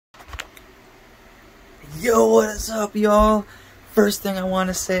Yo, what is up, y'all? First thing I want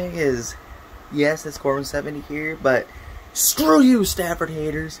to say is, yes, it's Corbin70 here, but screw you, Stafford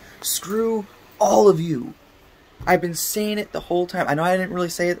haters. Screw all of you. I've been saying it the whole time. I know I didn't really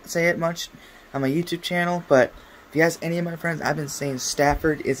say it much on my YouTube channel, but if you ask any of my friends, I've been saying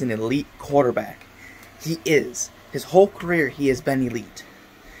Stafford is an elite quarterback. He is. His whole career, he has been elite.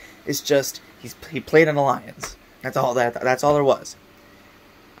 It's just he played on the Lions. That's all there was.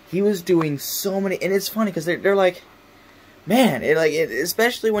 He was doing so many, and it's funny because they're like, man,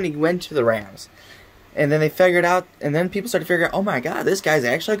 especially when he went to the Rams, and then they figured out, and then people started figuring out, oh my God, this guy's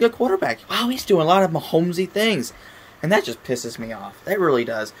actually a good quarterback. Wow, he's doing a lot of Mahomesy things, and that just pisses me off. That really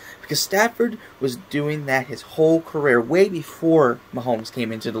does, because Stafford was doing that his whole career, way before Mahomes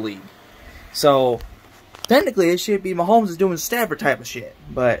came into the league. So technically, it should be Mahomes is doing Stafford type of shit,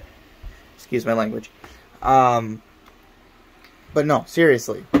 but excuse my language. But no,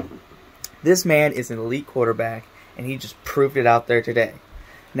 seriously. This man is an elite quarterback, and he just proved it out there today.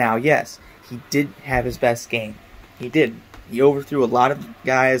 Now, yes, he did have his best game. He did. He overthrew a lot of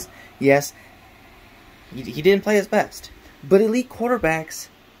guys. Yes, he didn't play his best. But elite quarterbacks,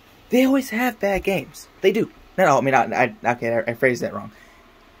 they always have bad games. They do. No, I mean, I phrased that wrong.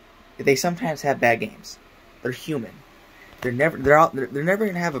 They sometimes have bad games. They're human. They're never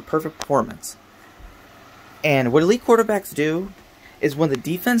gonna have a perfect performance. And what elite quarterbacks do is when the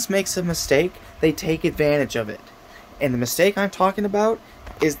defense makes a mistake, they take advantage of it. And the mistake I'm talking about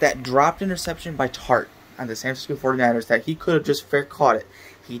is that dropped interception by Tart on the San Francisco 49ers that he could have just fair caught it.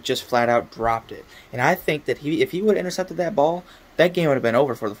 He just flat out dropped it. And I think that if he would have intercepted that ball, that game would have been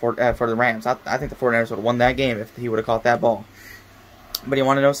over for the Rams. I think the 49ers would have won that game if he would have caught that ball. But you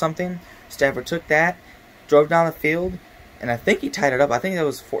want to know something? Stafford took that, drove down the field, and I think he tied it up. I think it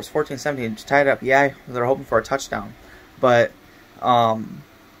was 14-17. Tied it up. Yeah, they were hoping for a touchdown. But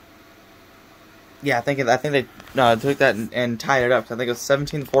yeah, I think they took that and tied it up. So I think it was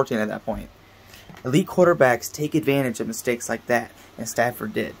 17-14 at that point. Elite quarterbacks take advantage of mistakes like that, and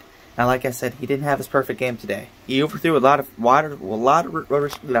Stafford did. Now, like I said, he didn't have his perfect game today. He overthrew a lot of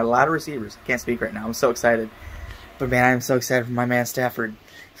receivers. I can't speak right now. I'm so excited. But man, I'm so excited for my man Stafford.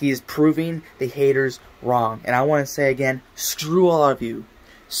 He is proving the haters wrong. And I want to say again, screw all of you.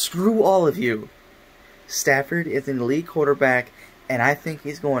 Screw all of you. Stafford is an elite quarterback, and I think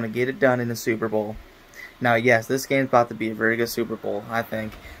he's going to get it done in the Super Bowl. Now, yes, this game's about to be a very good Super Bowl, I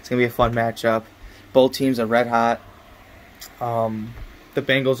think. It's going to be a fun matchup. Both teams are red hot. The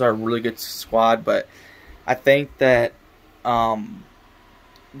Bengals are a really good squad, but I think that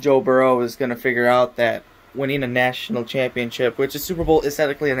Joe Burrow is going to figure out that winning a national championship, which is Super Bowl is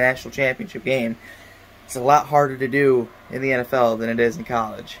technically a national championship game, it's a lot harder to do in the NFL than it is in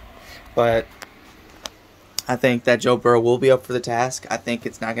college. But I think that Joe Burrow will be up for the task. I think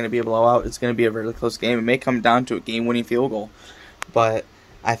it's not going to be a blowout. It's going to be a really close game. It may come down to a game-winning field goal. But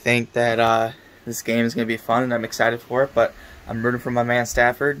I think that this game is going to be fun, and I'm excited for it. But I'm rooting for my man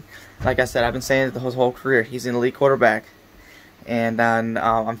Stafford. Like I said, I've been saying it the whole career. He's an elite quarterback. And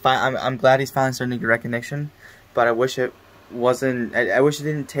I'm glad he's finally starting to get recognition. But I wish it wasn't. I wish it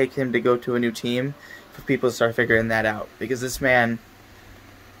didn't take him to go to a new team for people to start figuring that out. Because this man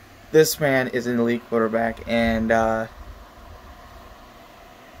is an elite quarterback, and the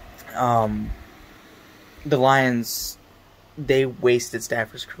Lions, they wasted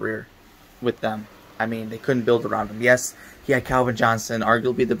Stafford's career with them. I mean, they couldn't build around him. Yes, he had Calvin Johnson,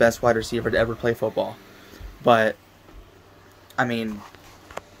 arguably the best wide receiver to ever play football. But, I mean,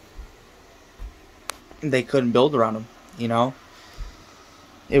 they couldn't build around him, you know?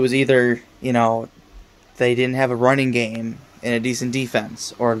 It was either, you know, they didn't have a running game and a decent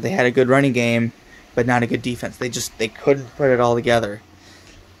defense, or they had a good running game but not a good defense. They couldn't put it all together.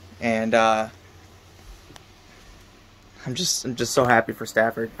 And I'm just so happy for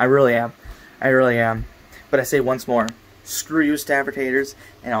Stafford. I really am. But I say once more, screw you Stafford haters,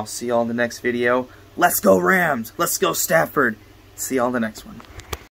 and I'll see y'all in the next video. Let's go Rams! Let's go Stafford! See y'all in the next one.